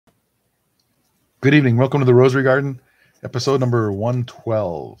Good evening. Welcome to the Rosary Garden, episode number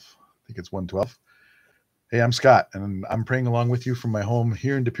 112. I think it's 112. Hey, I'm Scott, and I'm praying along with you from my home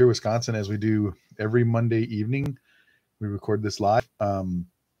here in De Pere, Wisconsin, as we do every Monday evening. We record this live. On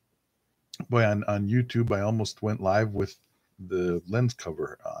YouTube, I almost went live with the lens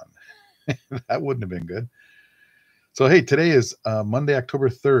cover on. That wouldn't have been good. So, hey, today is Monday, October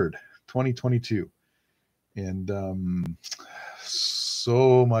 3rd, 2022. And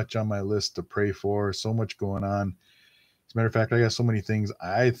so much on my list to pray for, so much going on. As a matter of fact, I got so many things.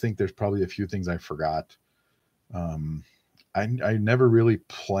 I think there's probably a few things I forgot. I never really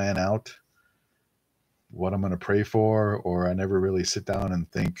plan out what I'm going to pray for, or I never really sit down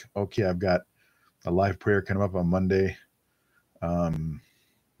and think, okay, I've got a live prayer coming up on Monday.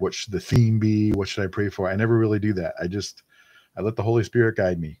 What should the theme be? What should I pray for? I never really do that. I let the Holy Spirit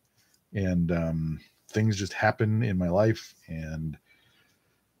guide me, and things just happen in my life, and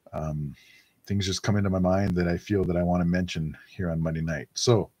things just come into my mind that I feel that I want to mention here on Monday night.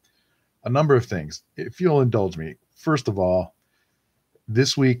 So a number of things, if you'll indulge me. First of all,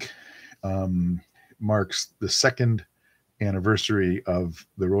 this week marks the second anniversary of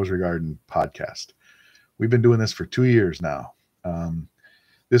the Rosary Garden podcast. We've been doing this for 2 years now.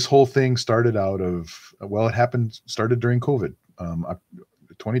 This whole thing started started during COVID,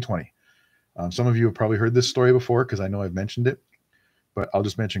 2020. Some of you have probably heard this story before because I know I've mentioned it, but I'll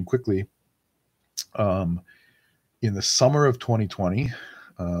just mention quickly. In the summer of 2020,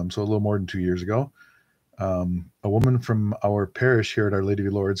 so a little more than 2 years ago, a woman from our parish here at Our Lady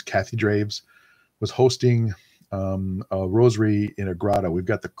of Lourdes, Kathy Draves, was hosting a rosary in a grotto. We've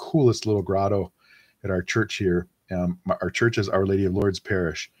got the coolest little grotto at our church here. Our church is Our Lady of Lourdes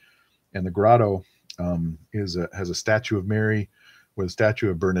Parish, and the grotto has a statue of Mary with a statue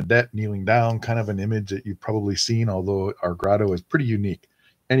of Bernadette kneeling down, kind of an image that you've probably seen, although our grotto is pretty unique.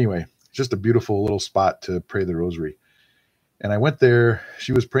 Anyway, just a beautiful little spot to pray the rosary. And I went there.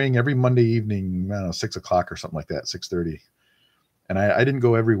 She was praying every Monday evening, I don't know, 6 o'clock or something like that, 6:30. And I didn't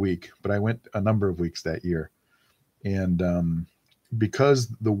go every week, but I went a number of weeks that year. And because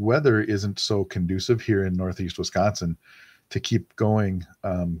the weather isn't so conducive here in Northeast Wisconsin to keep going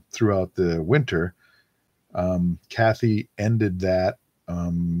throughout the winter, Kathy ended that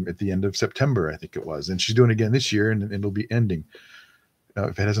at the end of September, I think it was. And she's doing it again this year, and it'll be ending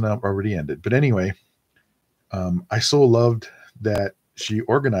if it hasn't already ended. But anyway, I so loved that she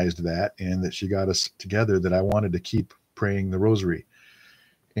organized that and that she got us together that I wanted to keep praying the rosary.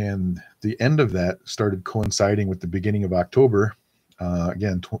 And the end of that started coinciding with the beginning of October,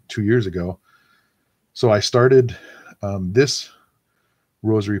 again, 2 years ago. So I started this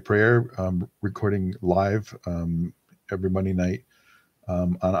rosary prayer recording live every Monday night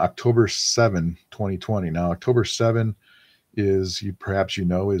on October 7, 2020. Now, October 7 is, perhaps you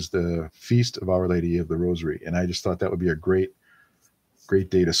know, is the feast of Our Lady of the Rosary. And I just thought that would be a great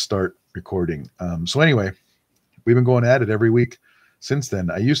day to start recording. So anyway, we've been going at it every week since then.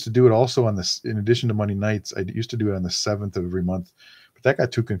 I used to do it also in addition to Monday nights, I used to do it on the 7th of every month, but that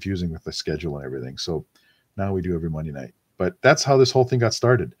got too confusing with the schedule and everything. So now we do every Monday night. But that's how this whole thing got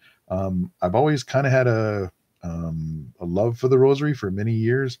started. I've always kind of had a love for the rosary for many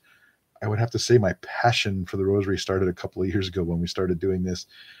years. I would have to say my passion for the rosary started a couple of years ago when we started doing this.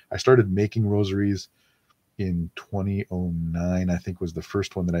 I started making rosaries in 2009, I think was the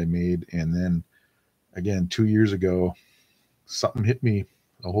first one that I made. And then again, 2 years ago, something hit me.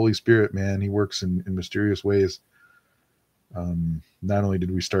 The Holy Spirit, man, he works in mysterious ways. Not only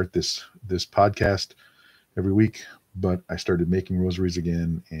did we start this podcast every week, but I started making rosaries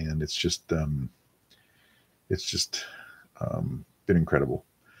again, and it's just been incredible.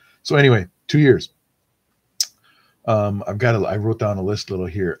 So anyway, 2 years. I wrote down a list little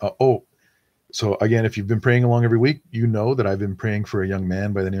here. So again, if you've been praying along every week, you know that I've been praying for a young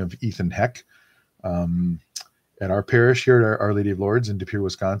man by the name of Ethan Heck. At our parish here at Our Lady of Lourdes in De Pere,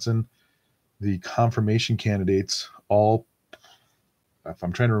 Wisconsin, the confirmation candidates all, if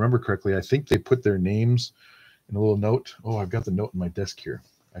I'm trying to remember correctly, I think they put their names in a little note. Oh, I've got the note in my desk here.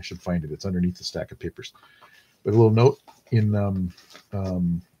 I should find it. It's underneath the stack of papers. But a little note in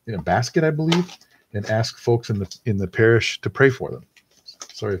a basket, I believe, and ask folks in the parish to pray for them.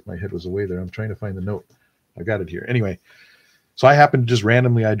 Sorry if my head was away there. I'm trying to find the note. I got it here. Anyway, so I happened to just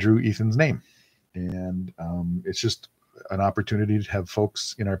randomly, I drew Ethan's name. And it's just an opportunity to have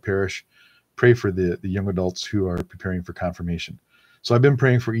folks in our parish pray for the young adults who are preparing for confirmation. So I've been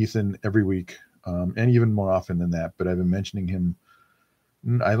praying for Ethan every week, and even more often than that, but I've been mentioning him.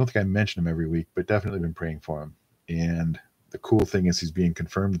 I don't think I mention him every week, but definitely been praying for him. And the cool thing is he's being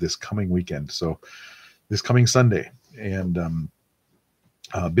confirmed this coming weekend. So this coming Sunday. And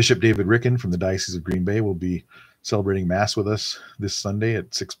Bishop David Ricken from the Diocese of Green Bay will be celebrating Mass with us this Sunday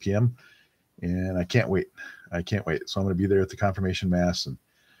at 6 p.m. And I can't wait. I can't wait. So I'm going to be there at the confirmation Mass. And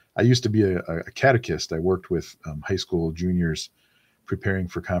I used to be a catechist. I worked with high school juniors preparing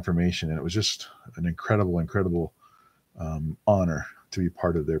for confirmation, and it was just an incredible honor to be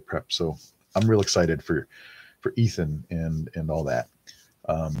part of their prep. So I'm real excited for Ethan and all that.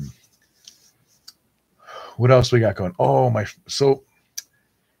 What else we got going? So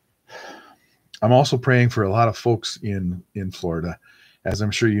I'm also praying for a lot of folks in Florida. As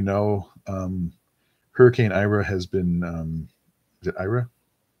I'm sure you know, Hurricane Ira has been, is it Ira?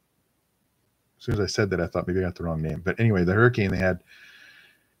 As soon as I said that, I thought maybe I got the wrong name. But anyway, the hurricane they had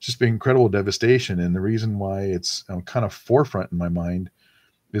just been incredible devastation. And the reason why it's kind of forefront in my mind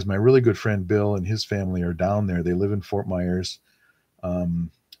is my really good friend Bill and his family are down there. They live in Fort Myers.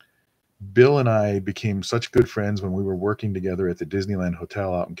 Bill and I became such good friends when we were working together at the Disneyland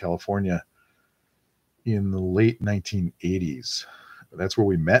Hotel out in California in the late 1980s. That's where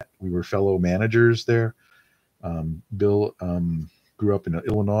we met. We were fellow managers there. Bill grew up in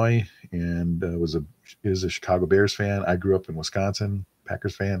Illinois and is a Chicago Bears fan. I grew up in Wisconsin,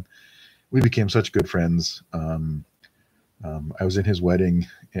 Packers fan. We became such good friends. I was in his wedding.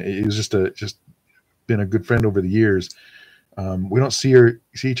 It was just been a good friend over the years. We don't see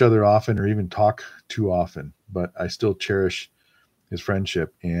each other often or even talk too often, but I still cherish his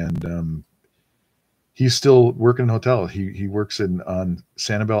friendship. And he's still working in a hotel. He works on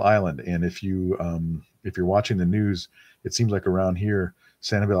Sanibel Island. And if you're watching the news, it seems like around here,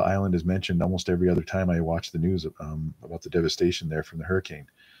 Sanibel Island is mentioned almost every other time I watch the news about the devastation there from the hurricane.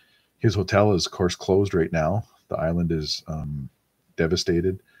 His hotel is, of course, closed right now. The island is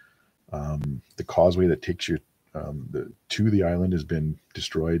devastated. The causeway that takes you to the island has been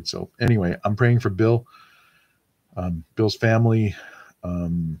destroyed. So anyway, I'm praying for Bill, Bill's family,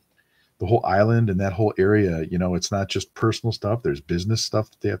 the whole island and that whole area. You know, it's not just personal stuff. There's business stuff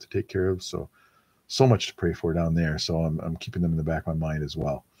that they have to take care of. So much to pray for down there. So I'm keeping them in the back of my mind as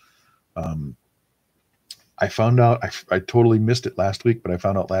well. I found out, I totally missed it last week, but I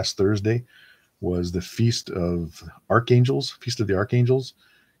found out last Thursday was the Feast of the Archangels.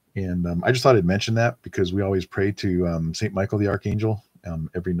 And I just thought I'd mention that because we always pray to St. Michael the Archangel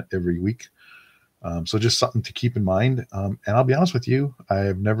every week. So just something to keep in mind. And I'll be honest with you, I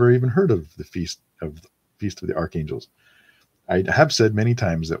have never even heard of the Feast of the Archangels. I have said many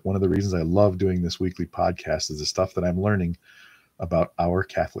times that one of the reasons I love doing this weekly podcast is the stuff that I'm learning about our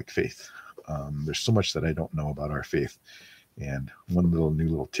Catholic faith. There's so much that I don't know about our faith. And one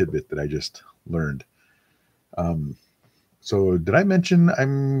new tidbit that I just learned. So did I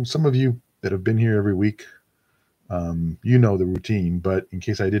mention some of you that have been here every week, you know the routine, but in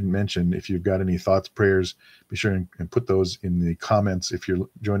case I didn't mention, if you've got any thoughts, prayers, be sure and put those in the comments if you're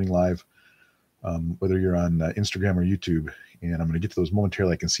joining live, whether you're on Instagram or YouTube. And I'm going to get to those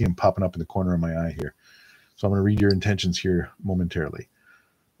momentarily. I can see them popping up in the corner of my eye here. So I'm going to read your intentions here momentarily.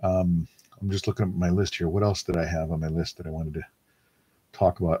 I'm just looking at my list here. What else did I have on my list that I wanted to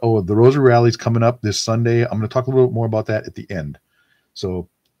talk about? Oh, the Rosary Rally's coming up this Sunday. I'm going to talk a little bit more about that at the end. So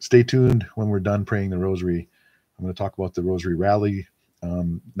stay tuned when we're done praying the Rosary. I'm going to talk about the Rosary Rally.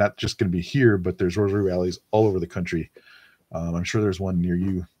 Not just going to be here, but there's Rosary Rallies all over the country. I'm sure there's one near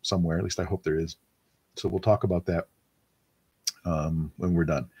you somewhere. At least I hope there is. So we'll talk about that when we're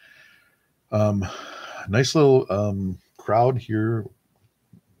done. Nice little crowd here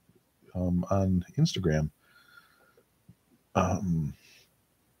on Instagram.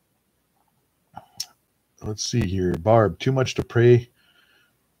 Let's see here. Barb, too much to pray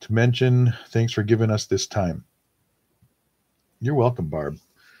to mention. Thanks for giving us this time. You're welcome, Barb.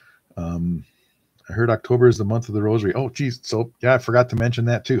 I heard October is the month of the Rosary. Oh, geez. So yeah, I forgot to mention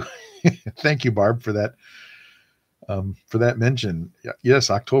that too. Thank you, Barb, for that. For that mention. Yes,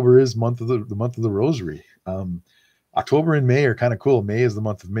 October is the month of the Rosary. October and May are kind of cool. May is the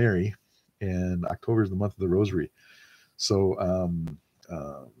month of Mary, and October is the month of the Rosary. So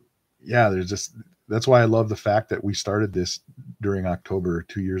yeah, that's why I love the fact that we started this during October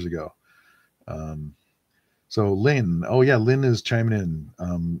 2 years ago. So Lynn, oh yeah, Lynn is chiming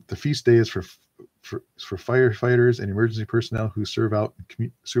in. The feast day is for firefighters and emergency personnel who serve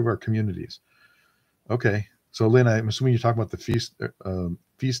our communities. Okay, so Lynn, I'm assuming you're talking about the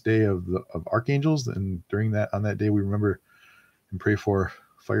feast day of archangels, and on that day we remember and pray for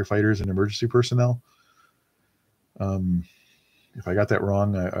firefighters and emergency personnel. If I got that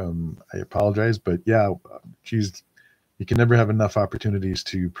wrong, I apologize, but yeah, you can never have enough opportunities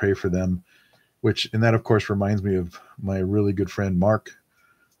to pray for them. And that of course reminds me of my really good friend Mark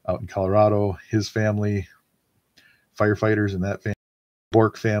out in Colorado, his family, firefighters in that family.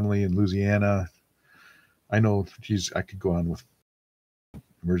 Bork family in Louisiana. I know, I could go on with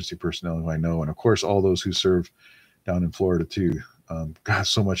emergency personnel who I know, and of course all those who serve down in Florida too. God,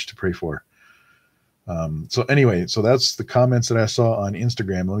 so much to pray for. So anyway, so that's the comments that I saw on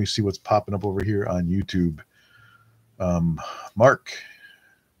Instagram. Let me see what's popping up over here on YouTube. Mark,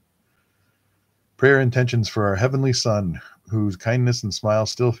 prayer intentions for our heavenly Son, whose kindness and smile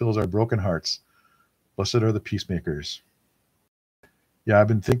still fills our broken hearts. Blessed are the peacemakers. Yeah, I've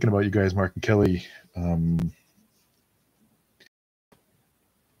been thinking about you guys, Mark and Kelly.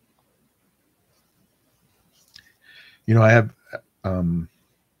 You know, I have,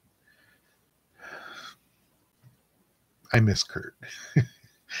 I miss Kurt.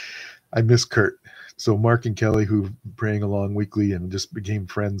 I miss Kurt. So Mark and Kelly, who praying along weekly and just became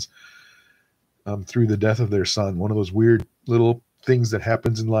friends through the death of their son. One of those weird little things that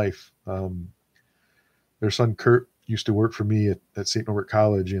happens in life. Their son Kurt used to work for me at St. Norbert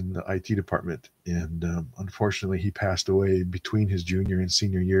College in the IT department, and unfortunately he passed away between his junior and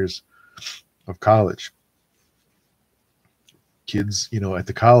senior years of college. Kids, you know, at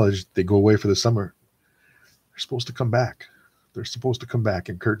the college, they go away for the summer. They're supposed to come back. They're supposed to come back,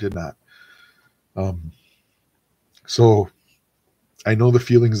 and Kurt did not. So I know the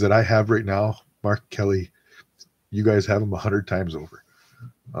feelings that I have right now, Mark, Kelly. You guys have them 100 times over.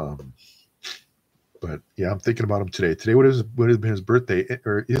 But yeah, I'm thinking about him today. Today would have been his birthday,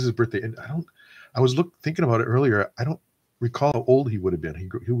 or is his birthday? And I was thinking about it earlier. I don't recall how old he would have been.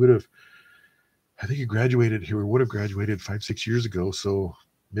 He would have, I think he would have graduated 5-6 years ago. So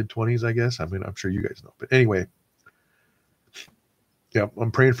mid-20s, I guess. I mean, I'm sure you guys know. But anyway, yeah,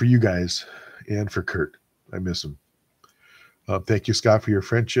 I'm praying for you guys and for Kurt. I miss him. Thank you, Scott, for your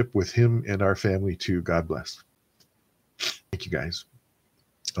friendship with him and our family too. God bless. Thank you, guys.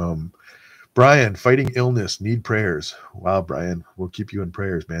 Brian, fighting illness, need prayers. Wow, Brian, we'll keep you in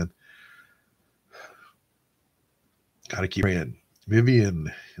prayers, man. Gotta keep praying.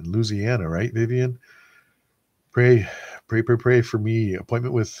 Vivian in Louisiana, right, Vivian? Pray for me.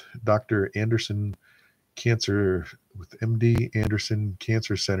 Appointment with Dr. Anderson Cancer, with MD Anderson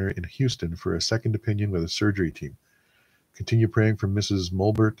Cancer Center in Houston for a second opinion with a surgery team. Continue praying for Mrs.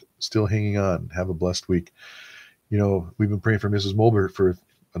 Mulbert, still hanging on. Have a blessed week. You know, we've been praying for Mrs. Mulbert for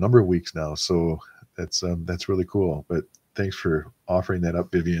a number of weeks now, so that's really cool. But thanks for offering that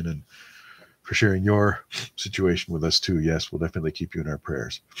up, Vivian, and for sharing your situation with us too. Yes, we'll definitely keep you in our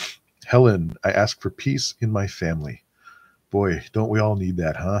prayers. Helen, I ask for peace in my family. Boy, don't we all need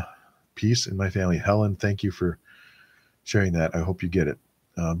that, huh? Peace in my family. Helen, thank you for sharing that. I hope you get it.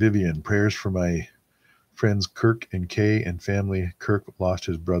 Vivian, prayers for my friends Kirk and Kay and family. Kirk lost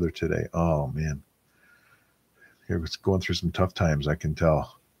his brother today. Oh, man. He was going through some tough times, I can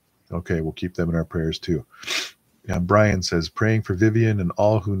tell. Okay, we'll keep them in our prayers too. Brian says, praying for Vivian and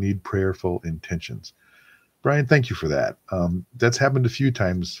all who need prayerful intentions. Brian, thank you for that. That's happened a few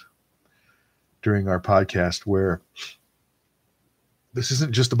times during our podcast where this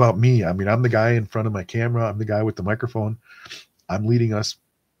isn't just about me. I mean, I'm the guy in front of my camera. I'm the guy with the microphone. I'm leading us.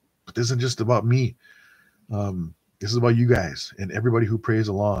 But this isn't just about me. This is about you guys and everybody who prays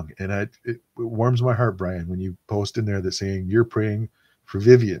along. And it warms my heart, Brian, when you post in there that saying you're praying for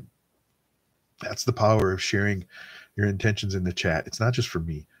Vivian. That's the power of sharing your intentions in the chat. It's not just for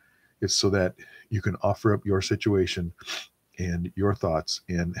me. It's so that you can offer up your situation and your thoughts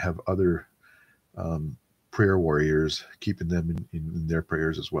and have other prayer warriors keeping them in their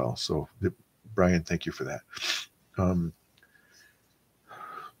prayers as well. So, Brian, thank you for that.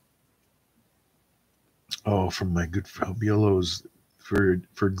 From my good friend Bielos, for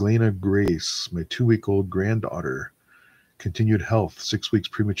Glena Grace, my 2-week-old granddaughter, continued health, 6 weeks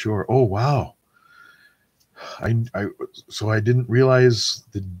premature. Oh, wow. So I didn't realize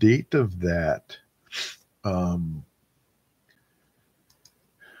the date of that.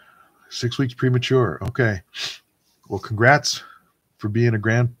 6 weeks premature. Okay. Well, congrats for being a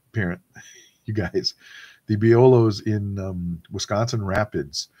grandparent, you guys. The Biolos in Wisconsin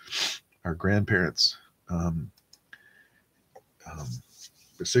Rapids are grandparents.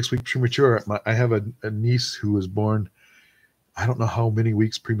 6 weeks premature. I have a niece who was born, I don't know how many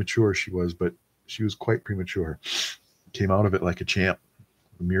weeks premature she was, but she was quite premature. Came out of it like a champ.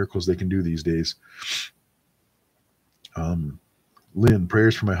 The miracles they can do these days. Lynn,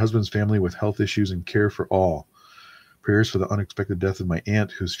 prayers for my husband's family with health issues and care for all. Prayers for the unexpected death of my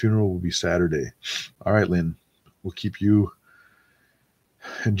aunt, whose funeral will be Saturday. All right, Lynn, we'll keep you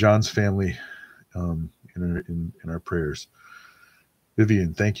and John's family in our prayers.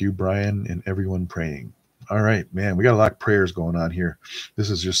 Vivian, thank you. Brian and everyone praying. All right, man, we got a lot of prayers going on here. This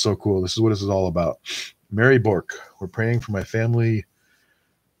is just so cool. This is what this is all about. Mary Bork, we're praying for my family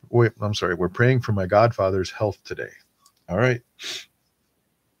wait, I'm sorry. We're praying for my godfather's health today. All right.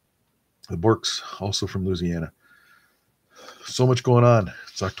 The Borks, also from Louisiana. So much going on.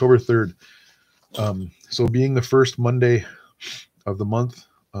 It's October 3rd. So being the first Monday of the month,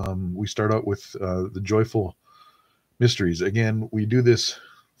 we start out with the joyful mysteries. Again, we do this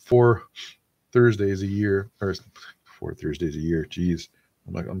 4 Thursdays a year, or 4 Thursdays a year. Jeez,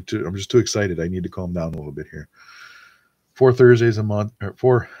 I'm just too excited. I need to calm down a little bit here. 4 Thursdays a month, or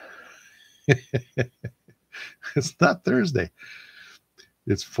 4. It's not Thursday.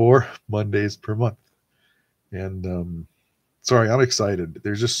 It's 4 Mondays per month. And sorry, I'm excited.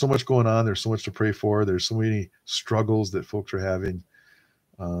 There's just so much going on. There's so much to pray for. There's so many struggles that folks are having.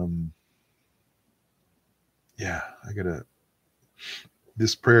 Yeah,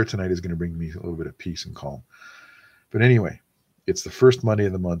 this prayer tonight is going to bring me a little bit of peace and calm. But anyway, it's the first Monday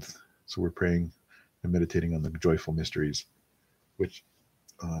of the month, so we're praying and meditating on the joyful mysteries, which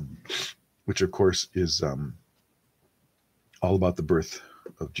of course is all about the birth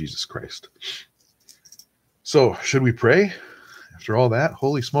of Jesus Christ. So, should we pray? After all that,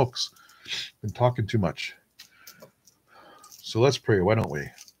 holy smokes, been talking too much. So let's pray, why don't we?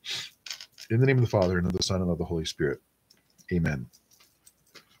 In the name of the Father, and of the Son, and of the Holy Spirit. Amen.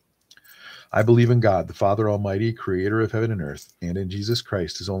 I believe in God, the Father Almighty, creator of heaven and earth, and in Jesus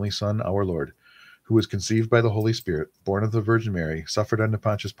Christ, his only Son, our Lord, who was conceived by the Holy Spirit, born of the Virgin Mary, suffered under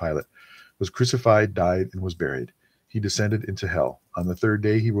Pontius Pilate, was crucified, died, and was buried. He descended into hell. On the third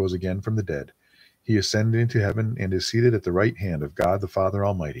day he rose again from the dead. He ascended into heaven and is seated at the right hand of God the Father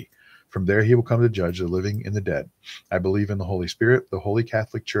Almighty. From there he will come to judge the living and the dead. I believe in the Holy Spirit, the Holy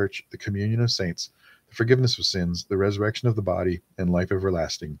Catholic Church, the communion of saints, the forgiveness of sins, the resurrection of the body, and life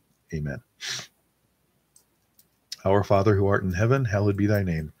everlasting. Amen. Our Father who art in heaven, hallowed be thy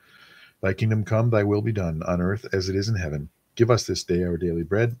name. Thy kingdom come, thy will be done, on earth as it is in heaven. Give us this day our daily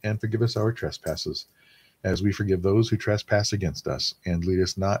bread, and forgive us our trespasses, as we forgive those who trespass against us. And lead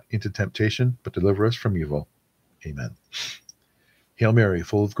us not into temptation, but deliver us from evil. Amen. Hail Mary,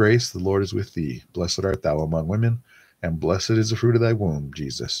 full of grace, the Lord is with thee. Blessed art thou among women, and blessed is the fruit of thy womb,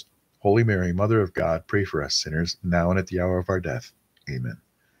 Jesus. Holy Mary, Mother of God, pray for us sinners, now and at the hour of our death. Amen.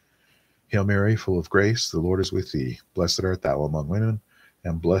 Hail Mary, full of grace, the Lord is with thee. Blessed art thou among women,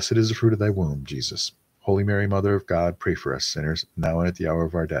 and blessed is the fruit of thy womb, Jesus. Holy Mary, Mother of God, pray for us sinners, now and at the hour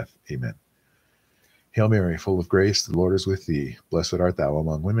of our death. Amen. Hail Mary, full of grace, the Lord is with thee. Blessed art thou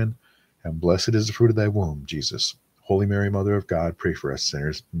among women, and blessed is the fruit of thy womb, Jesus. Holy Mary, Mother of God, pray for us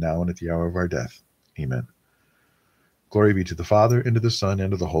sinners, now and at the hour of our death. Amen. Glory be to the Father, and to the Son,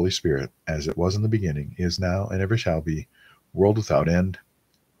 and to the Holy Spirit, as it was in the beginning, is now, and ever shall be, world without end.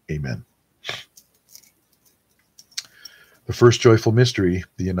 Amen. The first joyful mystery,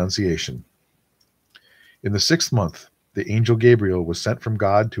 the Annunciation. In the 6th month, the angel Gabriel was sent from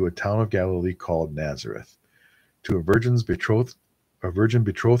God to a town of Galilee called Nazareth, to a virgin betrothed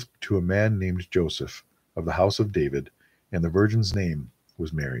to a man named Joseph, of the house of David, and the virgin's name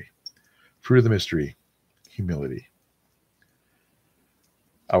was Mary. Fruit of the mystery, humility.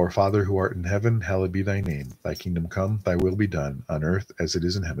 Our Father who art in heaven, hallowed be thy name. Thy kingdom come, thy will be done, on earth as it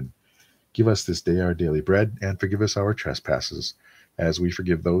is in heaven. Give us this day our daily bread, and forgive us our trespasses, as we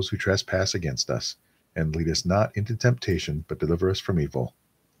forgive those who trespass against us. And lead us not into temptation, but deliver us from evil.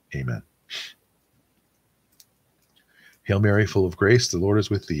 Amen. Hail Mary, full of grace, the Lord is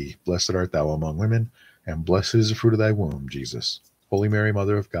with thee. Blessed art thou among women, and blessed is the fruit of thy womb, Jesus. Holy Mary,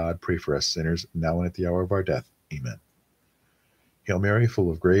 Mother of God, pray for us sinners, now and at the hour of our death. Amen. Hail Mary,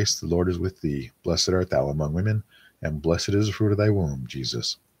 full of grace, the Lord is with thee. Blessed art thou among women, and blessed is the fruit of thy womb,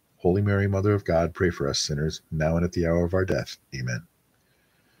 Jesus. Holy Mary, Mother of God, pray for us sinners, now and at the hour of our death. Amen.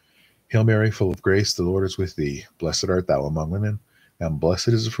 Hail Mary, full of grace, the Lord is with thee. Blessed art thou among women, and blessed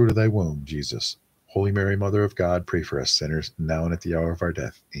is the fruit of thy womb, Jesus. Holy Mary, Mother of God, pray for us sinners, now and at the hour of our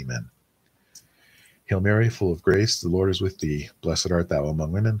death. Amen. Hail Mary, full of grace, the Lord is with thee. Blessed art thou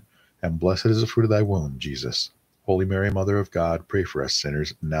among women, and blessed is the fruit of thy womb, Jesus. Holy Mary, Mother of God, pray for us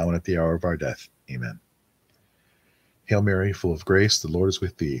sinners, now and at the hour of our death. Amen. Hail Mary, full of grace, the Lord is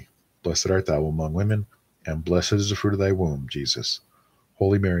with thee. Blessed art thou among women, and blessed is the fruit of thy womb, Jesus.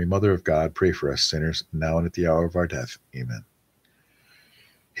 Holy Mary, Mother of God, pray for us sinners, now and at the hour of our death. Amen.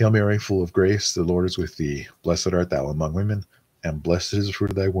 Hail Mary, full of grace, the Lord is with thee. Blessed art thou among women, and blessed is the fruit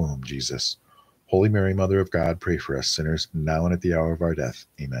of thy womb, Jesus. Holy Mary, Mother of God, pray for us sinners, now and at the hour of our death.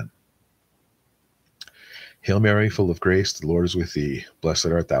 Amen. Hail Mary, full of grace, the Lord is with thee. Blessed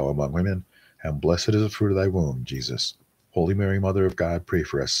art thou among women, and blessed is the fruit of thy womb, Jesus. Holy Mary, Mother of God, pray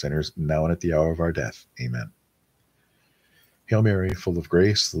for us sinners, now and at the hour of our death. Amen. Hail Mary, full of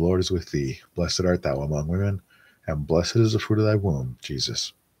grace, the Lord is with thee. Blessed art thou among women, and blessed is the fruit of thy womb,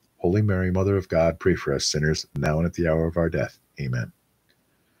 Jesus. Holy Mary, Mother of God, pray for us sinners, now and at the hour of our death. Amen.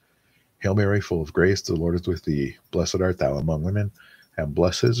 Hail Mary, full of grace, the Lord is with thee. Blessed art thou among women, and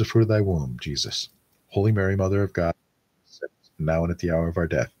blessed is the fruit of thy womb, Jesus. Holy Mary, Mother of God, now and at the hour of our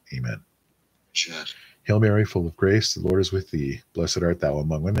death. Amen. Sure. Hail Mary, full of grace, the Lord is with thee. Blessed art thou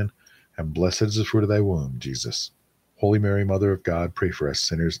among women, and blessed is the fruit of thy womb, Jesus. Holy Mary, Mother of God, pray for us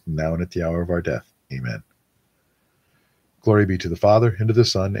sinners, now and at the hour of our death. Amen. Glory be to the Father, and to the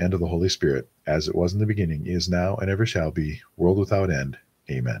Son, and to the Holy Spirit, as it was in the beginning, is now, and ever shall be, world without end.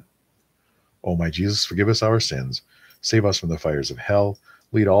 Amen. O my Jesus, forgive us our sins, save us from the fires of hell,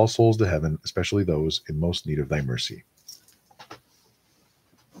 lead all souls to heaven, especially those in most need of thy mercy.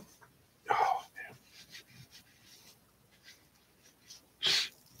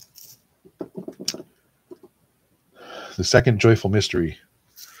 The second joyful mystery,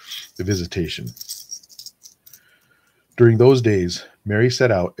 the Visitation. During those days, Mary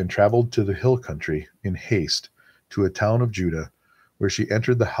set out and traveled to the hill country in haste to a town of Judah, where she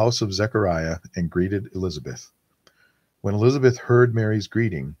entered the house of Zechariah and greeted Elizabeth. When Elizabeth heard Mary's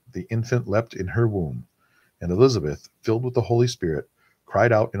greeting, the infant leapt in her womb, and Elizabeth, filled with the Holy Spirit,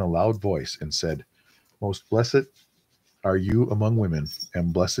 cried out in a loud voice and said, Most blessed are you among women,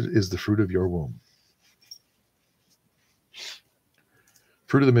 and blessed is the fruit of your womb.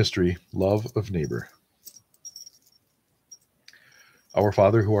 Fruit of the mystery, love of neighbor. Our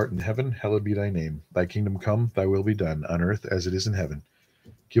Father, who art in heaven, hallowed be thy name. Thy kingdom come, thy will be done, on earth as it is in heaven.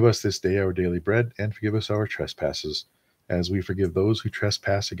 Give us this day our daily bread, and forgive us our trespasses, as we forgive those who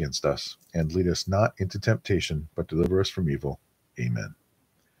trespass against us. And lead us not into temptation, but deliver us from evil. Amen.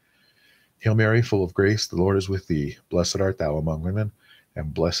 Hail Mary, full of grace, the Lord is with thee. Blessed art thou among women,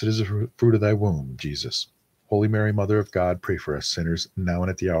 and blessed is the fruit of thy womb, Jesus. Holy Mary, Mother of God, pray for us sinners, now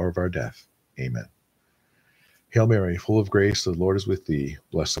and at the hour of our death. Amen. Hail Mary, full of grace, the Lord is with thee.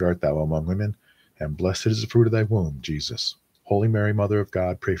 Blessed art thou among women, and blessed is the fruit of thy womb, Jesus. Holy Mary, Mother of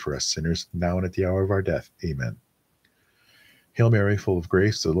God, pray for us sinners, now and at the hour of our death. Amen. Hail Mary, full of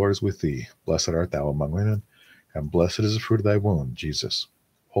grace, the Lord is with thee. Blessed art thou among women, and blessed is the fruit of thy womb, Jesus.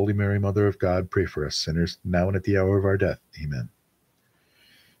 Holy Mary, Mother of God, pray for us sinners, now and at the hour of our death. Amen.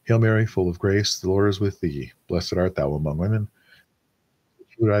 Hail Mary, full of grace, the Lord is with thee. Blessed art thou among women,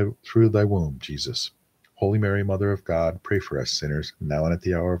 fruit of thy womb, Jesus. Holy Mary, Mother of God, pray for us sinners, now and at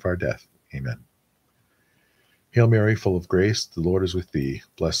the hour of our death. Amen. Hail Mary, full of grace, the Lord is with thee.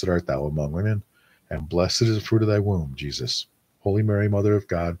 Blessed art thou among women, and blessed is the fruit of thy womb, Jesus. Holy Mary, Mother of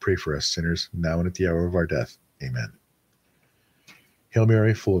God, pray for us sinners, now and at the hour of our death. Amen. Hail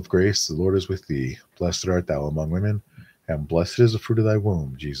Mary, full of grace, the Lord is with thee. Blessed art thou among women, and blessed is the fruit of thy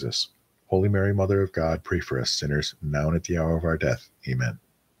womb, Jesus. Holy Mary, Mother of God, pray for us sinners, now and at the hour of our death. Amen.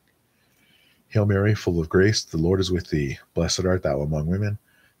 Hail Mary, full of grace, the Lord is with thee. Blessed art thou among women,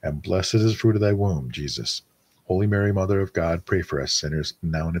 and blessed is the fruit of thy womb, Jesus. Holy Mary, Mother of God, pray for us sinners,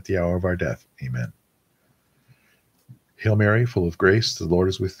 now and at the hour of our death. Amen. Hail Mary, full of grace, the Lord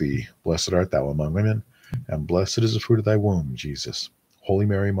is with thee. Blessed art thou among women, and blessed is the fruit of thy womb, Jesus. Holy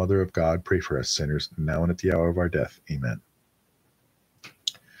Mary, Mother of God, pray for us sinners, now and at the hour of our death. Amen.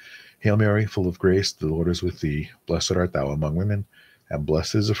 Hail Mary, full of grace, the Lord is with thee. Blessed art thou among women, and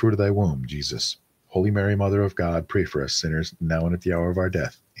blessed is the fruit of thy womb, Jesus. Holy Mary, Mother of God, pray for us sinners, now and at the hour of our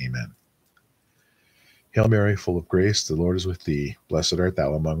death. Amen. Hail Mary, full of grace, the Lord is with thee. Blessed art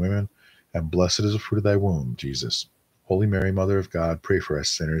thou among women, and blessed is the fruit of thy womb, Jesus. Holy Mary, Mother of God, pray for us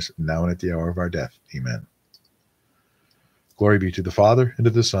sinners, now and at the hour of our death. Amen. Glory be to the Father, and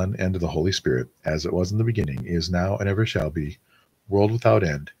to the Son, and to the Holy Spirit, as it was in the beginning, is now, and ever shall be, world without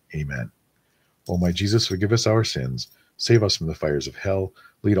end. Amen. O my Jesus, forgive us our sins, save us from the fires of hell,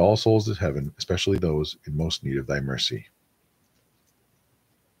 lead all souls to heaven, especially those in most need of thy mercy.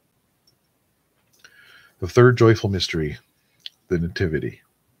 The third joyful mystery, the Nativity.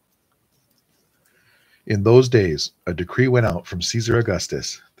 In those days, a decree went out from Caesar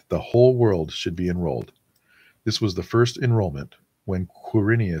Augustus that the whole world should be enrolled. This was the first enrollment when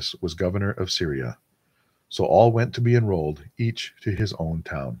Quirinius was governor of Syria. So all went to be enrolled, each to his own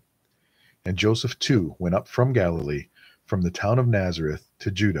town. And Joseph too went up from Galilee, from the town of Nazareth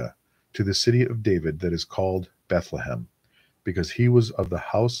to Judah, to the city of David that is called Bethlehem, because he was of the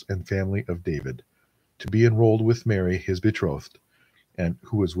house and family of David, to be enrolled with Mary his betrothed, and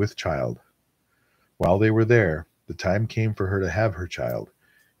who was with child. While they were there, the time came for her to have her child,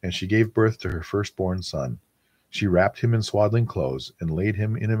 and she gave birth to her firstborn son. She wrapped him in swaddling clothes and laid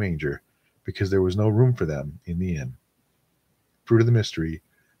him in a manger, because there was no room for them in the inn. Fruit of the mystery,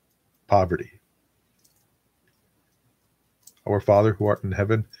 poverty. Our Father who art in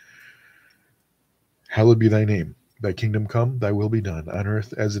heaven, hallowed be thy name. Thy kingdom come, thy will be done, on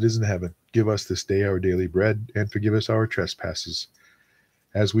earth as it is in heaven. Give us this day our daily bread, and forgive us our trespasses,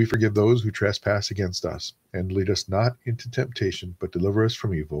 as we forgive those who trespass against us. And lead us not into temptation, but deliver us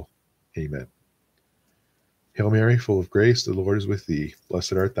from evil. Amen. Hail Mary, full of grace, the Lord is with thee.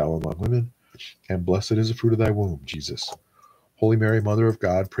 Blessed art thou among women, and blessed is the fruit of thy womb, Jesus. Holy Mary, Mother of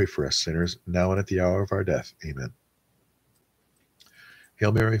God, pray for us sinners, now and at the hour of our death. Amen.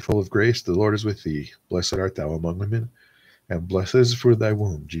 Hail Mary, full of grace, the Lord is with thee. Blessed art thou among women, and blessed is the fruit of thy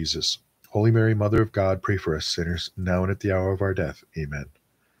womb, Jesus. Holy Mary, Mother of God, pray for us sinners, now and at the hour of our death. Amen.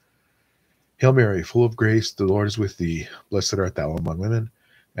 Hail Mary, full of grace, the Lord is with thee. Blessed art thou among women,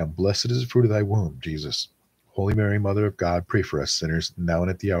 and blessed is the fruit of thy womb, Jesus. Holy Mary, Mother of God, pray for us sinners, now and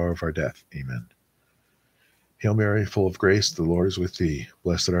at the hour of our death. Amen. Hail Mary, full of grace, the Lord is with thee.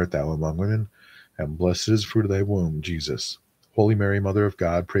 Blessed art thou among women, and blessed is the fruit of thy womb, Jesus. Holy Mary, Mother of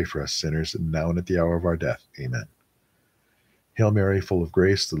God, pray for us sinners, now and at the hour of our death. Amen. Hail Mary, full of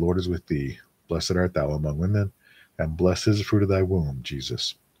grace, the Lord is with thee. Blessed art thou among women, and blessed is the fruit of thy womb,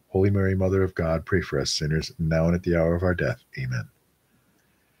 Jesus. Holy Mary, Mother of God, pray for us sinners, now and at the hour of our death. Amen.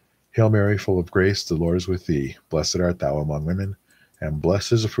 Hail Mary, full of grace, the Lord is with thee. Blessed art thou among women, and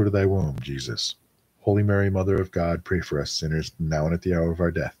blessed is the fruit of thy womb, Jesus. Holy Mary, Mother of God, pray for us sinners, now and at the hour of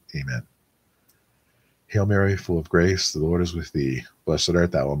our death. Amen. Hail Mary, full of grace, the Lord is with thee. Blessed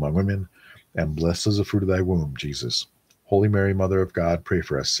art thou among women, and blessed is the fruit of thy womb, Jesus. Holy Mary, Mother of God, pray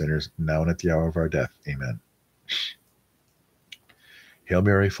for us sinners, now and at the hour of our death. Amen. Hail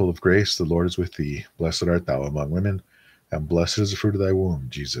Mary, full of grace, the Lord is with thee. Blessed art thou among women, and blessed is the fruit of thy womb,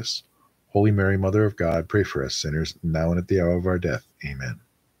 Jesus. Holy Mary, Mother of God, pray for us sinners, now and at the hour of our death. Amen.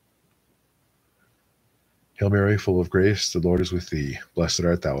 Hail Mary, full of grace, the Lord is with thee. Blessed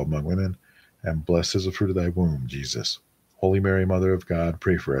art thou among women, and blessed is the fruit of thy womb, Jesus. Holy Mary, Mother of God,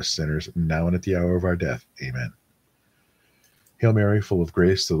 pray for us sinners, now and at the hour of our death. Amen. Hail Mary, full of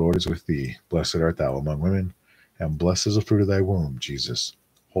grace, the Lord is with thee. Blessed art thou among women, and blessed is the fruit of thy womb, Jesus.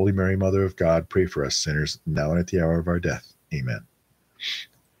 Holy Mary, Mother of God, pray for us sinners, now and at the hour of our death. Amen.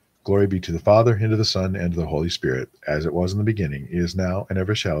 Glory be to the Father, and to the Son, and to the Holy Spirit, as it was in the beginning, is now, and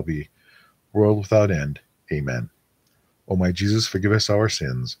ever shall be, world without end. Amen. O my Jesus, forgive us our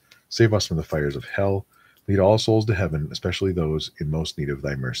sins, save us from the fires of hell, lead all souls to heaven, especially those in most need of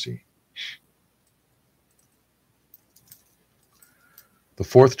thy mercy. The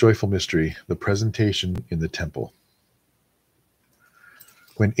fourth joyful mystery, the presentation in the temple.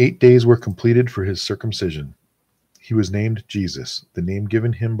 When 8 days were completed for his circumcision, he was named Jesus, the name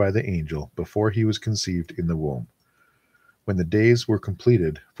given him by the angel before he was conceived in the womb. When the days were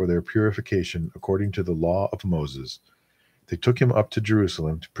completed for their purification according to the law of Moses, they took him up to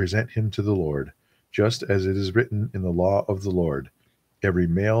Jerusalem to present him to the Lord, just as it is written in the law of the Lord, every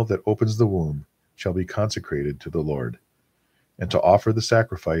male that opens the womb shall be consecrated to the Lord, and to offer the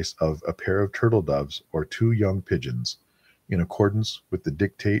sacrifice of a pair of turtle doves or 2 young pigeons, in accordance with the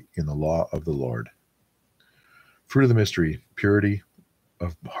dictate in the law of the Lord. Fruit of the mystery, purity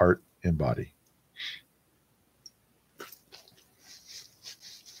of heart and body.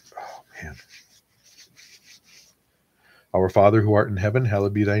 Oh, man. Our Father, who art in heaven,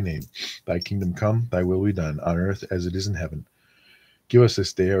 hallowed be thy name. Thy kingdom come, thy will be done, on earth as it is in heaven. Give us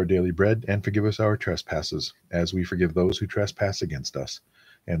this day our daily bread, and forgive us our trespasses, as we forgive those who trespass against us.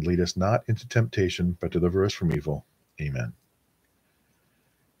 And lead us not into temptation, but deliver us from evil. Amen.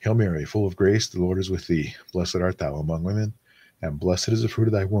 Hail Mary, full of grace, the Lord is with thee. Blessed art thou among women, and blessed is the fruit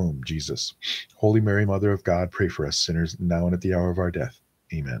of thy womb, Jesus. Holy Mary, Mother of God, pray for us sinners, now and at the hour of our death.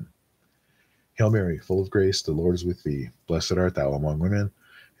 Amen. Hail Mary, full of grace, the Lord is with thee. Blessed art thou among women,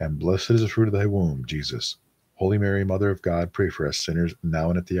 and blessed is the fruit of thy womb, Jesus. Holy Mary, Mother of God, pray for us sinners, now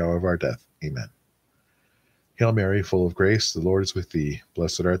and at the hour of our death. Amen. Hail Mary, full of grace, the Lord is with thee.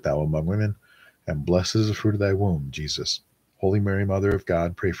 Blessed art thou among women, and blessed is the fruit of thy womb, Jesus. Holy Mary, Mother of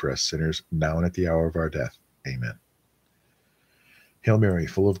God, pray for us sinners, now and at the hour of our death. Amen. Hail Mary,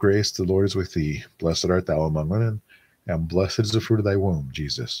 full of grace, the Lord is with thee. Blessed art thou among women, and blessed is the fruit of thy womb,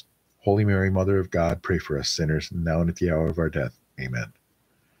 Jesus. Holy Mary, Mother of God, pray for us sinners, now and at the hour of our death. Amen.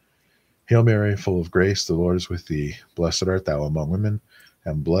 Hail Mary, full of grace, the Lord is with thee. Blessed art thou among women,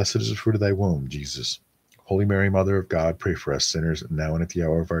 and blessed is the fruit of thy womb, Jesus. Holy Mary, Mother of God, pray for us sinners, now and at the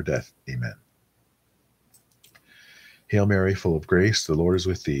hour of our death. Amen. Hail Mary, full of grace, the Lord is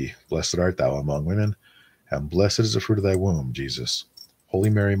with thee. Blessed art thou among women, and blessed is the fruit of thy womb, Jesus. Holy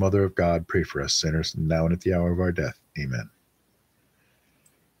Mary, Mother of God, pray for us sinners, now and at the hour of our death. Amen.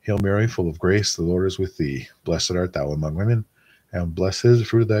 Hail Mary, full of grace, the Lord is with thee. Blessed art thou among women, and blessed is the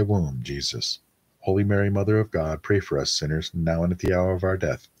fruit of thy womb, Jesus. Holy Mary, Mother of God, pray for us sinners, now and at the hour of our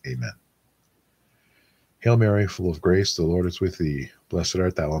death. Amen. Hail Mary, full of grace, the Lord is with thee. Blessed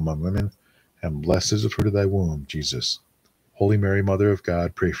art thou among women, and blessed is the fruit of thy womb, Jesus. Holy Mary, Mother of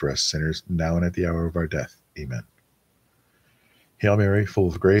God, pray for us sinners, now and at the hour of our death. Amen. Hail Mary, full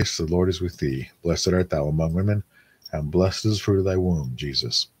of grace, the Lord is with thee. Blessed art thou among women, and blessed is the fruit of thy womb,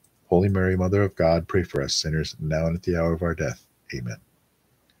 Jesus. Holy Mary, Mother of God, pray for us sinners, now and at the hour of our death. Amen.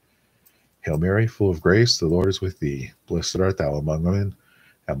 Hail Mary, full of grace, the Lord is with thee. Blessed art thou among women,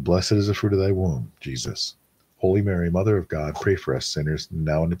 and blessed is the fruit of thy womb, Jesus. Holy Mary, Mother of God, pray for us sinners,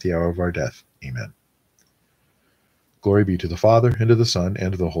 now and at the hour of our death. Amen. Glory be to the Father, and to the Son,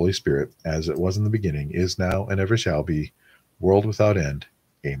 and to the Holy Spirit, as it was in the beginning, is now, and ever shall be, world without end.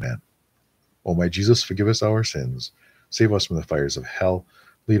 Amen. O my Jesus, forgive us our sins, save us from the fires of hell,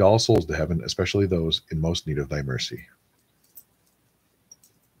 lead all souls to heaven, especially those in most need of thy mercy.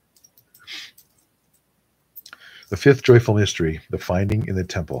 The fifth joyful mystery, the finding in the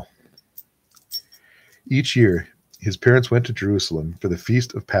temple. Each year, his parents went to Jerusalem for the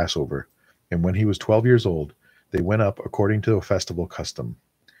feast of Passover, and when he was 12 years old, they went up according to a festival custom.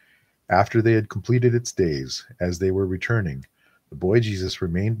 After they had completed its days, as they were returning, the boy Jesus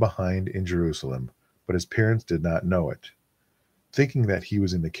remained behind in Jerusalem, but his parents did not know it. Thinking that he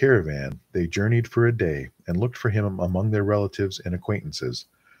was in the caravan, they journeyed for a day and looked for him among their relatives and acquaintances,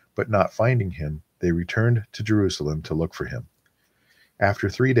 but not finding him, they returned to Jerusalem to look for him. After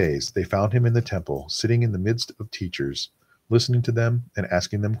 3 days, they found him in the temple, sitting in the midst of teachers, listening to them and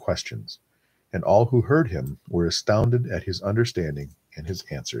asking them questions. And all who heard him were astounded at his understanding and his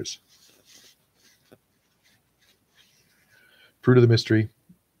answers. Fruit of the mystery,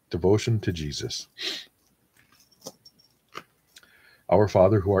 devotion to Jesus. Our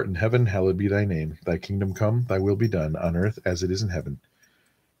Father, who art in heaven, hallowed be thy name. Thy kingdom come, thy will be done, on earth as it is in heaven.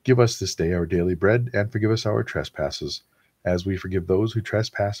 Give us this day our daily bread, and forgive us our trespasses, as we forgive those who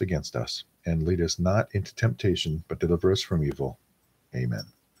trespass against us. And lead us not into temptation, but deliver us from evil. Amen.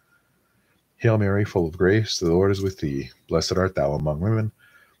 Hail Mary, full of grace, the Lord is with thee. Blessed art thou among women,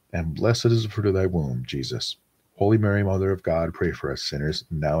 and blessed is the fruit of thy womb, Jesus. Holy Mary, Mother of God, pray for us sinners,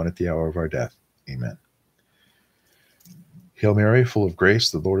 now and at the hour of our death. Amen. Hail Mary, full of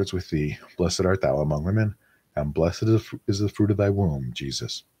grace, the Lord is with thee. Blessed art thou among women, and blessed is the fruit of thy womb,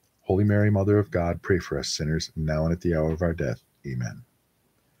 Jesus. Holy Mary, Mother of God, pray for us sinners, now and at the hour of our death. Amen.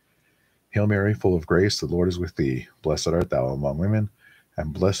 Hail Mary, full of grace, the Lord is with thee. Blessed art thou among women,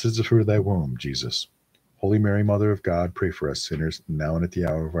 and blessed is the fruit of thy womb, Jesus. Holy Mary, Mother of God, pray for us sinners, now and at the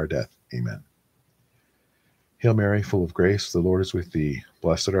hour of our death. Amen. Hail Mary, full of grace, the Lord is with thee.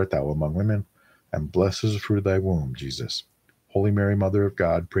 Blessed art thou among women, and blessed is the fruit of thy womb, Jesus. Holy Mary, Mother of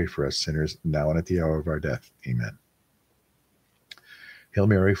God, pray for us sinners, now and at the hour of our death. Amen. Hail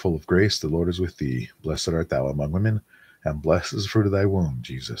Mary, full of grace, the Lord is with thee. Blessed art thou among women, and blessed is the fruit of thy womb,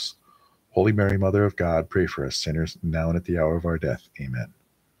 Jesus. Holy Mary, Mother of God, pray for us sinners, now and at the hour of our death. Amen.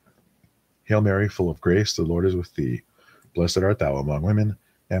 Hail Mary, full of grace, the Lord is with thee. Blessed art thou among women,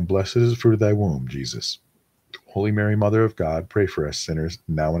 and blessed is the fruit of thy womb, Jesus. Holy Mary, Mother of God, pray for us sinners,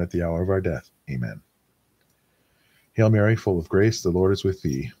 now and at the hour of our death. Amen. Hail Mary, full of grace, the Lord is with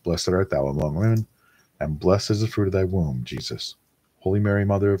thee. Blessed art thou among women, and blessed is the fruit of thy womb, Jesus. Holy Mary,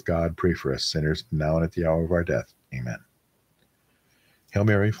 Mother of God, pray for us sinners, now and at the hour of our death. Amen. Hail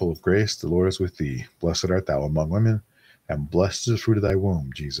Mary, full of grace, the Lord is with thee. Blessed art thou among women, and blessed is the fruit of thy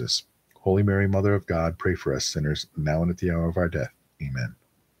womb, Jesus. Holy Mary, Mother of God, pray for us sinners, now and at the hour of our death. Amen.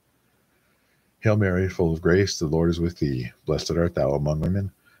 Hail Mary, full of grace, the Lord is with thee. Blessed art thou among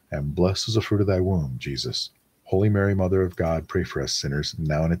women, and blessed is the fruit of thy womb, Jesus. Holy Mary, Mother of God, pray for us sinners,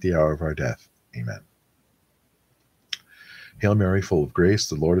 now and at the hour of our death. Amen. Hail Mary, full of grace,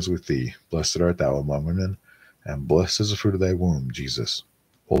 the Lord is with thee. Blessed art thou among women, and blessed is the fruit of thy womb, Jesus.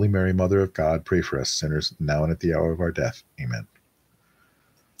 Holy Mary, Mother of God, pray for us sinners, now and at the hour of our death. Amen.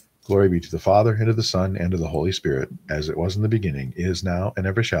 Glory be to the Father, and to the Son, and to the Holy Spirit, as it was in the beginning, is now, and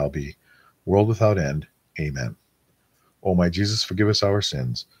ever shall be, world without end. Amen. O my Jesus, forgive us our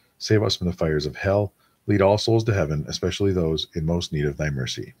sins, save us from the fires of hell, lead all souls to heaven, especially those in most need of thy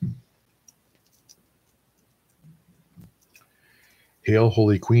mercy. Hail,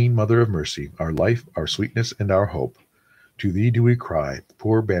 Holy Queen, Mother of Mercy, our life, our sweetness, and our hope. To thee do we cry,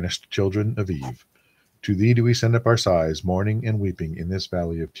 poor banished children of Eve. To thee do we send up our sighs, mourning and weeping in this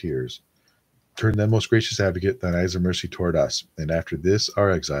valley of tears. Turn then, most gracious Advocate, thine eyes of mercy toward us, and after this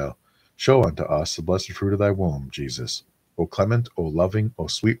our exile, show unto us the blessed fruit of thy womb, Jesus. O clement, O loving, O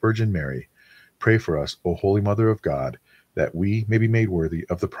sweet Virgin Mary, pray for us, O Holy Mother of God, that we may be made worthy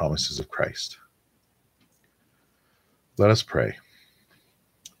of the promises of Christ. Let us pray.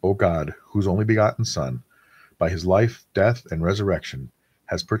 O God, whose only begotten Son, by his life, death, and resurrection,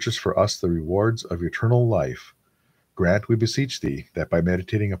 has purchased for us the rewards of eternal life, grant, we beseech thee, that by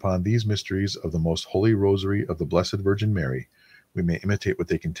meditating upon these mysteries of the most holy rosary of the Blessed Virgin Mary, we may imitate what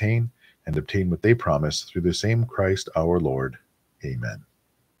they contain and obtain what they promise through the same Christ our Lord. Amen.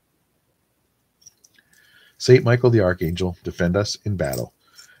 Saint Michael the Archangel, defend us in battle.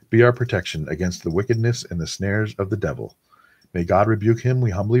 Be our protection against the wickedness and the snares of the devil. May God rebuke him,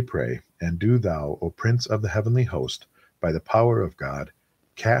 we humbly pray, and do thou, O Prince of the heavenly host, by the power of God,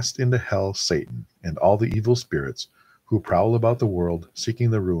 cast into hell Satan and all the evil spirits who prowl about the world seeking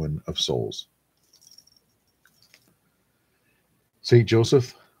the ruin of souls. Saint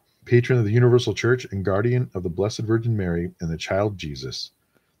Joseph, patron of the universal church and guardian of the Blessed Virgin Mary and the child Jesus,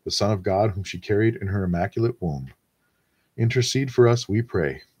 the Son of God whom she carried in her immaculate womb, intercede for us, we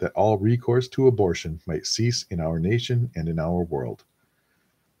pray, that all recourse to abortion might cease in our nation and in our world.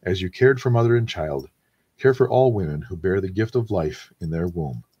 As you cared for mother and child, care for all women who bear the gift of life in their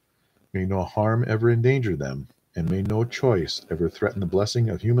womb. May no harm ever endanger them, and may no choice ever threaten the blessing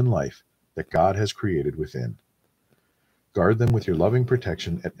of human life that God has created within. Guard them with your loving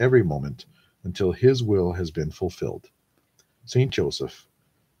protection at every moment until his will has been fulfilled. Saint Joseph,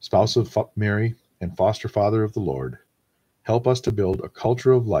 spouse of Mary and foster father of the Lord, help us to build a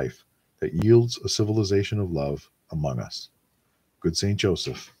culture of life that yields a civilization of love among us. Good Saint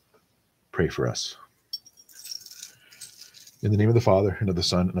Joseph, pray for us. In the name of the Father, and of the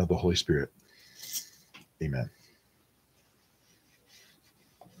Son, and of the Holy Spirit. Amen.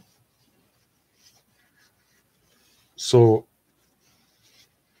 So,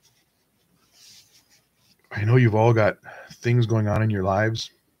 I know you've all got things going on in your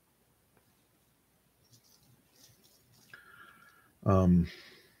lives.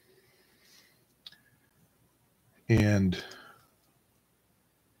 And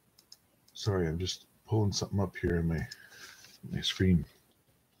sorry, I'm just pulling something up here in my screen.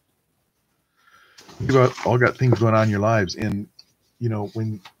 You've all got things going on in your lives, and you know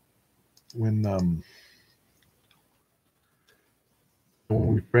when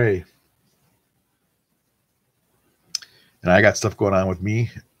we pray, and I got stuff going on with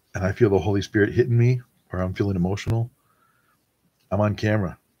me, and I feel the Holy Spirit hitting me, or I'm feeling emotional, I'm on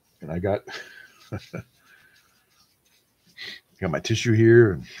camera, and I got my tissue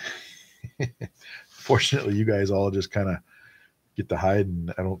here. And fortunately, you guys all just kind of get to hide,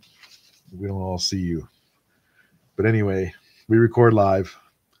 and we don't all see you. But anyway, we record live.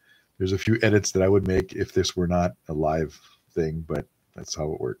 There's a few edits that I would make if this were not a live thing, but that's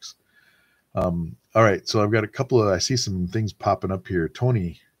how it works. All right, so I've got a couple of, I see some things popping up here.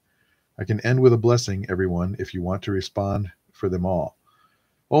 Tony, I can end with a blessing, everyone, if you want to respond for them all.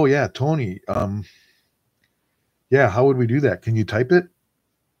 Oh yeah, Tony. Yeah, how would we do that? Can you type it?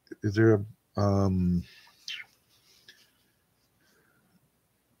 Is there a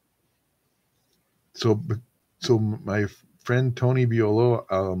so my friend Tony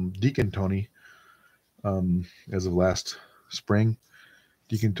Biolo, Deacon Tony, as of last spring,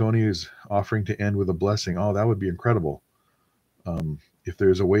 Deacon Tony is offering to end with a blessing. Oh, that would be incredible. If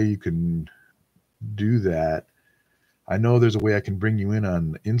there's a way you can do that, I know there's a way I can bring you in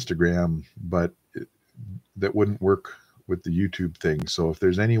on Instagram, but that wouldn't work with the YouTube thing. So if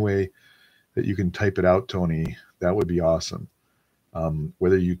there's any way that you can type it out, Tony, that would be awesome.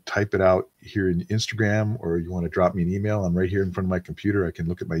 Whether you type it out here in Instagram or you want to drop me an email, I'm right here in front of my computer. I can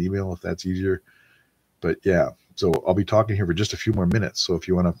look at my email if that's easier. But yeah, so I'll be talking here for just a few more minutes. So if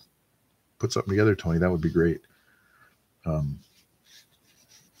you want to put something together, Tony, that would be great. Let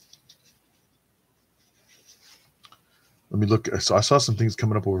me look. So I saw some things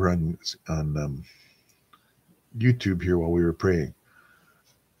coming up over on YouTube here while we were praying.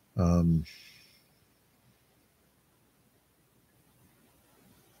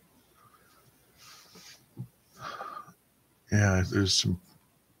 Yeah, there's some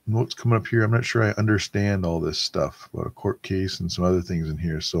notes coming up here. I'm not sure I understand all this stuff about a court case and some other things in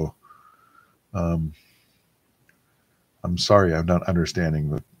here. So I'm sorry, I'm not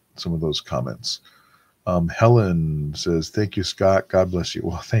understanding some of those comments. Helen says, thank you, Scott. God bless you.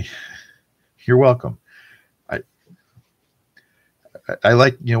 Well, you're welcome. I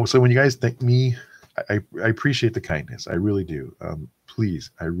like, so when you guys thank me, I appreciate the kindness. I really do.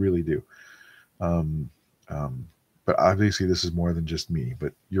 Please, I really do. But obviously this is more than just me,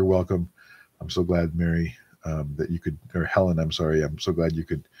 but you're welcome. I'm so glad, Mary, that you could, or Helen, I'm sorry. I'm so glad you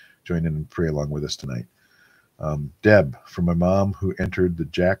could join in and pray along with us tonight. Deb, from my mom who entered the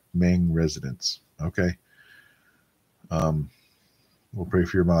Jack Meng residence. Okay. We'll pray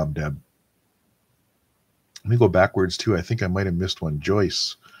for your mom, Deb. Let me go backwards too. I think I might have missed one.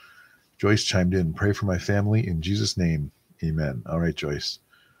 Joyce chimed in. Pray for my family in Jesus' name. Amen. All right, Joyce.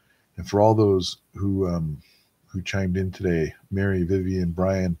 And for all those who chimed in today, Mary, Vivian,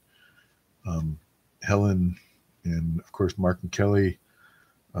 Brian, Helen, and of course Mark and Kelly.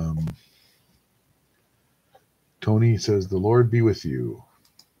 Tony says, "The Lord be with you."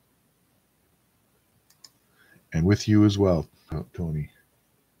 And with you as well, Tony.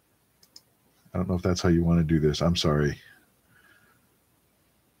 I don't know if that's how you want to do this. I'm sorry.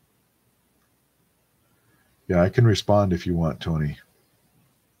 Yeah, I can respond if you want, Tony.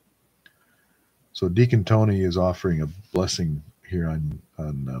 So Deacon Tony is offering a blessing here on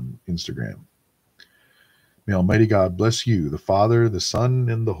Instagram. May Almighty God bless you, the Father, the Son,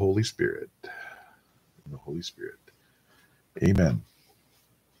 and the Holy Spirit. And the Holy Spirit. Amen.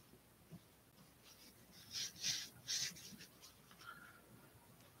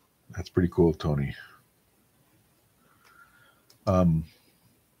 That's pretty cool, Tony.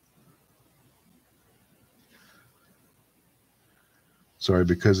 Sorry,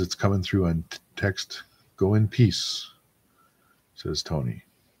 because it's coming through on text. Go in peace, says Tony.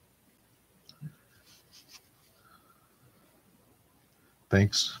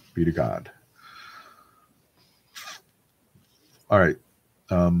 Thanks be to God. All right.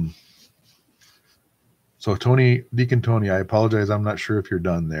 So Tony, Deacon Tony, I apologize. I'm not sure if you're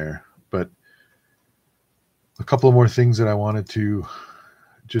done there, but a couple of more things that I wanted to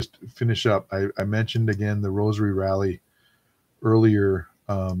just finish up. I mentioned again the Rosary Rally earlier.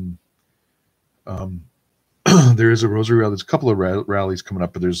 There is a Rosary Rally. There's a couple of rallies coming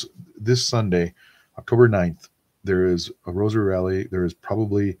up, but there's this Sunday, October 9th, there is a Rosary Rally. There is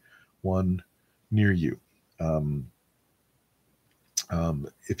probably one near you.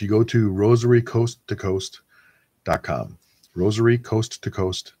 If you go to rosarycoasttocoast.com,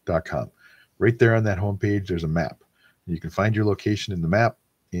 rosarycoasttocoast.com, right there on that homepage, there's a map. You can find your location in the map,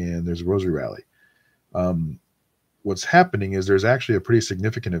 and there's a Rosary Rally. What's happening is there's actually a pretty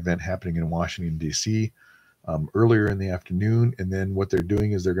significant event happening in Washington, D.C. Earlier in the afternoon, and then what they're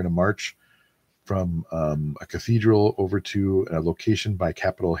doing is they're going to march from a cathedral over to a location by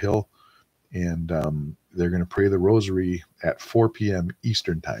Capitol Hill, and they're going to pray the Rosary at 4 p.m.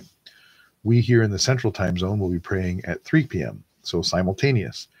 Eastern Time. We here in the Central Time Zone will be praying at 3 p.m., so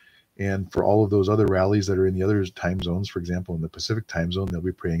simultaneous. And for all of those other rallies that are in the other time zones, for example, in the Pacific Time Zone, they'll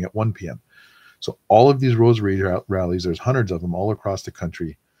be praying at 1 p.m. So all of these Rosary rallies, there's hundreds of them all across the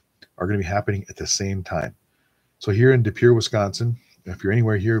country, are going to be happening at the same time. So here in De Pere, Wisconsin, if you're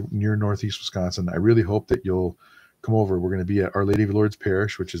anywhere here near Northeast Wisconsin, I really hope that you'll come over. We're going to be at Our Lady of Lourdes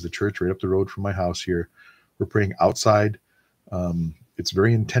Parish, which is the church right up the road from my house here. We're praying outside. It's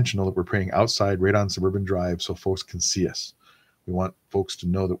very intentional that we're praying outside right on Suburban Drive so folks can see us. We want folks to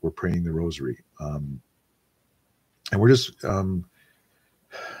know that we're praying the Rosary. And we're just,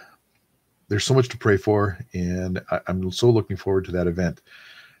 there's so much to pray for, and I'm so looking forward to that event.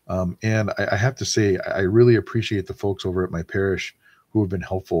 And I have to say, I really appreciate the folks over at my parish who have been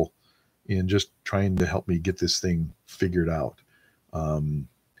helpful in just trying to help me get this thing figured out.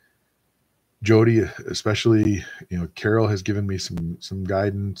 Jody, especially, Carol has given me some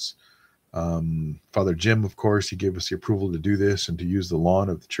guidance. Father Jim, of course, he gave us the approval to do this and to use the lawn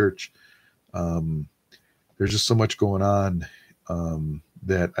of the church. There's just so much going on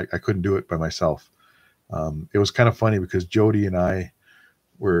that I couldn't do it by myself. It was kind of funny because Jody and I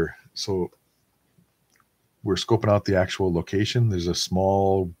we're scoping out the actual location. There's a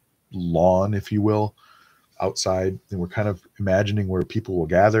small lawn, if you will, outside, and we're kind of imagining where people will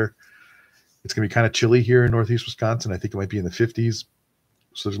gather. It's going to be kind of chilly here in Northeast Wisconsin. I think it might be in the 50s.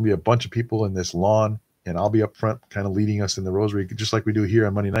 So there's going to be a bunch of people in this lawn, and I'll be up front kind of leading us in the Rosary, just like we do here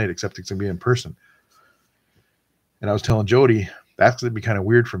on Monday night, except it's going to be in person. And I was telling Jody, that's going to be kind of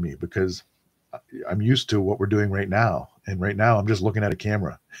weird for me because I'm used to what we're doing right now. And right now I'm just looking at a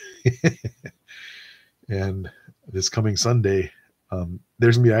camera. And this coming Sunday,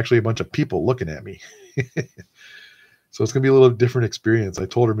 there's going to be actually a bunch of people looking at me. So it's going to be a little different experience. I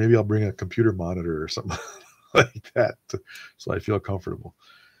told her maybe I'll bring a computer monitor or something like that so I feel comfortable.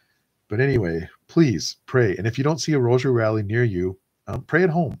 But anyway, please pray. And if you don't see a Rosary Rally near you, pray at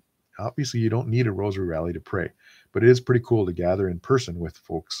home. Obviously, you don't need a Rosary Rally to pray, but it is pretty cool to gather in person with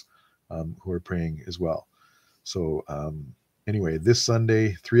folks who are praying as well. So anyway, this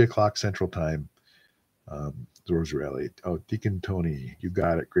Sunday, 3 o'clock Central Time, the Rosary Rally. Oh, Deacon Tony, you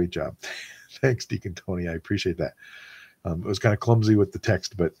got it. Great job. Thanks, Deacon Tony. I appreciate that. It was kind of clumsy with the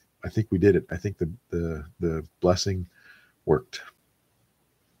text, but I think we did it. I think the blessing worked.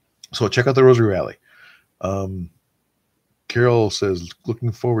 So check out the Rosary Rally. Carol says,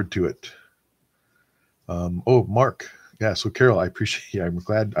 looking forward to it. Oh, Mark. Yeah, so Carol, I appreciate you. I'm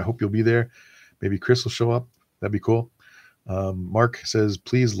glad. I hope you'll be there. Maybe Chris will show up. That'd be cool. Mark says,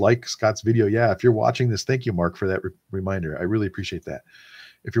 please like Scott's video. Yeah, if you're watching this, thank you, Mark, for that reminder. I really appreciate that.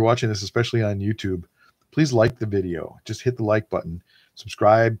 If you're watching this, especially on YouTube, please like the video. Just hit the like button.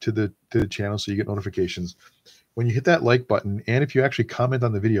 Subscribe to the channel so you get notifications. When you hit that like button, and if you actually comment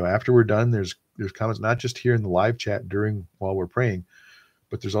on the video after we're done, there's comments not just here in the live chat while we're praying,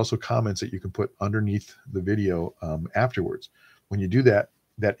 but there's also comments that you can put underneath the video afterwards. When you do that,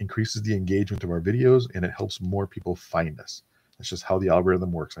 that increases the engagement of our videos and it helps more people find us. That's just how the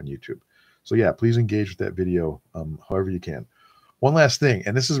algorithm works on YouTube. So yeah, please engage with that video however you can. One last thing,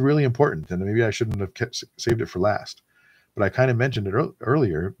 and this is really important, and maybe I shouldn't have saved it for last, but I kind of mentioned it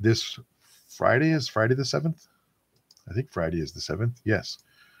earlier. This Friday is Friday the 7th. I think Friday is the 7th. Yes.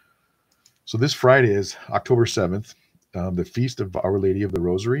 So this Friday is October 7th, the Feast of Our Lady of the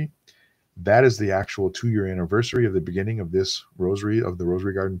Rosary. That is the actual 2-year anniversary of the beginning of this Rosary of the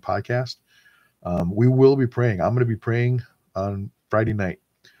Rosary Garden podcast. We will be praying. I'm going to be praying on Friday night.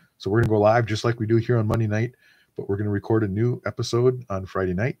 So we're going to go live just like we do here on Monday night, but we're going to record a new episode on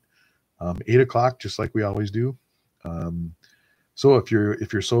Friday night, 8 o'clock, just like we always do. So if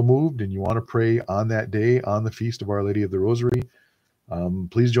you're so moved and you want to pray on that day on the Feast of Our Lady of the Rosary,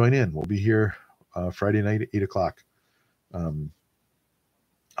 please join in. We'll be here Friday night at 8 o'clock. I'm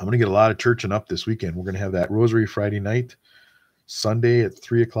going to get a lot of churching up this weekend. We're going to have that Rosary Friday night. Sunday at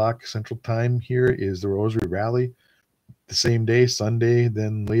 3 o'clock Central Time here is the Rosary Rally. The same day, Sunday,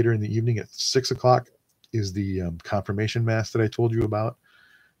 then later in the evening at 6 o'clock is the confirmation mass that I told you about.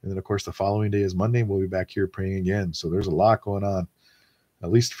 And then, of course, the following day is Monday, and we'll be back here praying again. So there's a lot going on,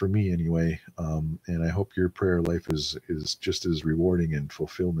 at least for me anyway. And I hope your prayer life is just as rewarding and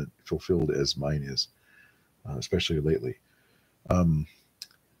fulfilled as mine is, especially lately.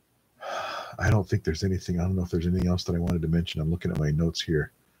 I don't think there's anything. I don't know if there's anything else that I wanted to mention. I'm looking at my notes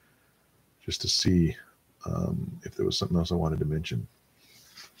here just to see if there was something else I wanted to mention.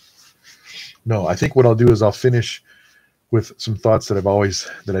 No, I think what I'll do is I'll finish with some thoughts that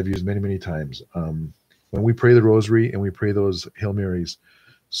I've used many, many times. When we pray the Rosary and we pray those Hail Marys,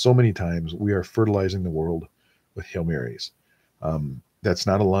 so many times we are fertilizing the world with Hail Marys. That's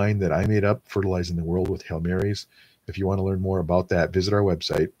not a line that I made up, fertilizing the world with Hail Marys. If you want to learn more about that, visit our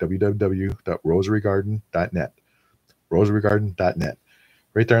website, www.rosarygarden.net. rosarygarden.net.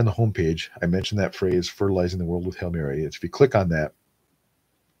 Right there on the homepage, I mentioned that phrase, fertilizing the world with Hail Mary. If you click on that,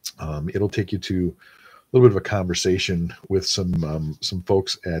 it'll take you to a little bit of a conversation with some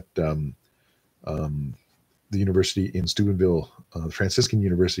folks at the university in Steubenville, the Franciscan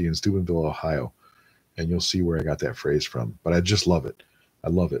University in Steubenville, Ohio. And you'll see where I got that phrase from. But I just love it. I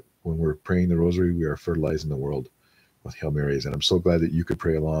love it. When we're praying the Rosary, we are fertilizing the world with Hail Marys. And I'm so glad that you could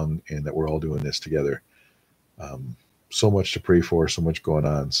pray along and that we're all doing this together. So much to pray for, so much going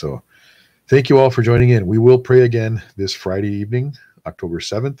on. So thank you all for joining in. We will pray again this Friday evening, October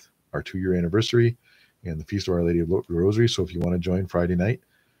 7th, our 2-year anniversary and the Feast of Our Lady of the Rosary. So if you want to join Friday night,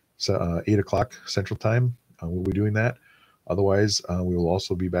 8 o'clock Central Time, we'll be doing that. Otherwise, we will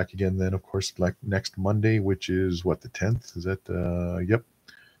also be back again then, of course, like next Monday, which is what, the 10th? Is that, yep,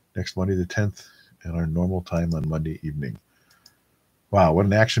 next Monday, the 10th, and our normal time on Monday evening. Wow, what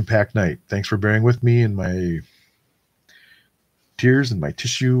an action-packed night. Thanks for bearing with me and my tears and my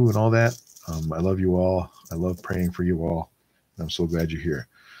tissue and all that. I love you all. I love praying for you all. I'm so glad you're here.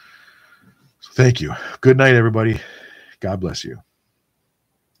 So thank you. Good night, everybody. God bless you.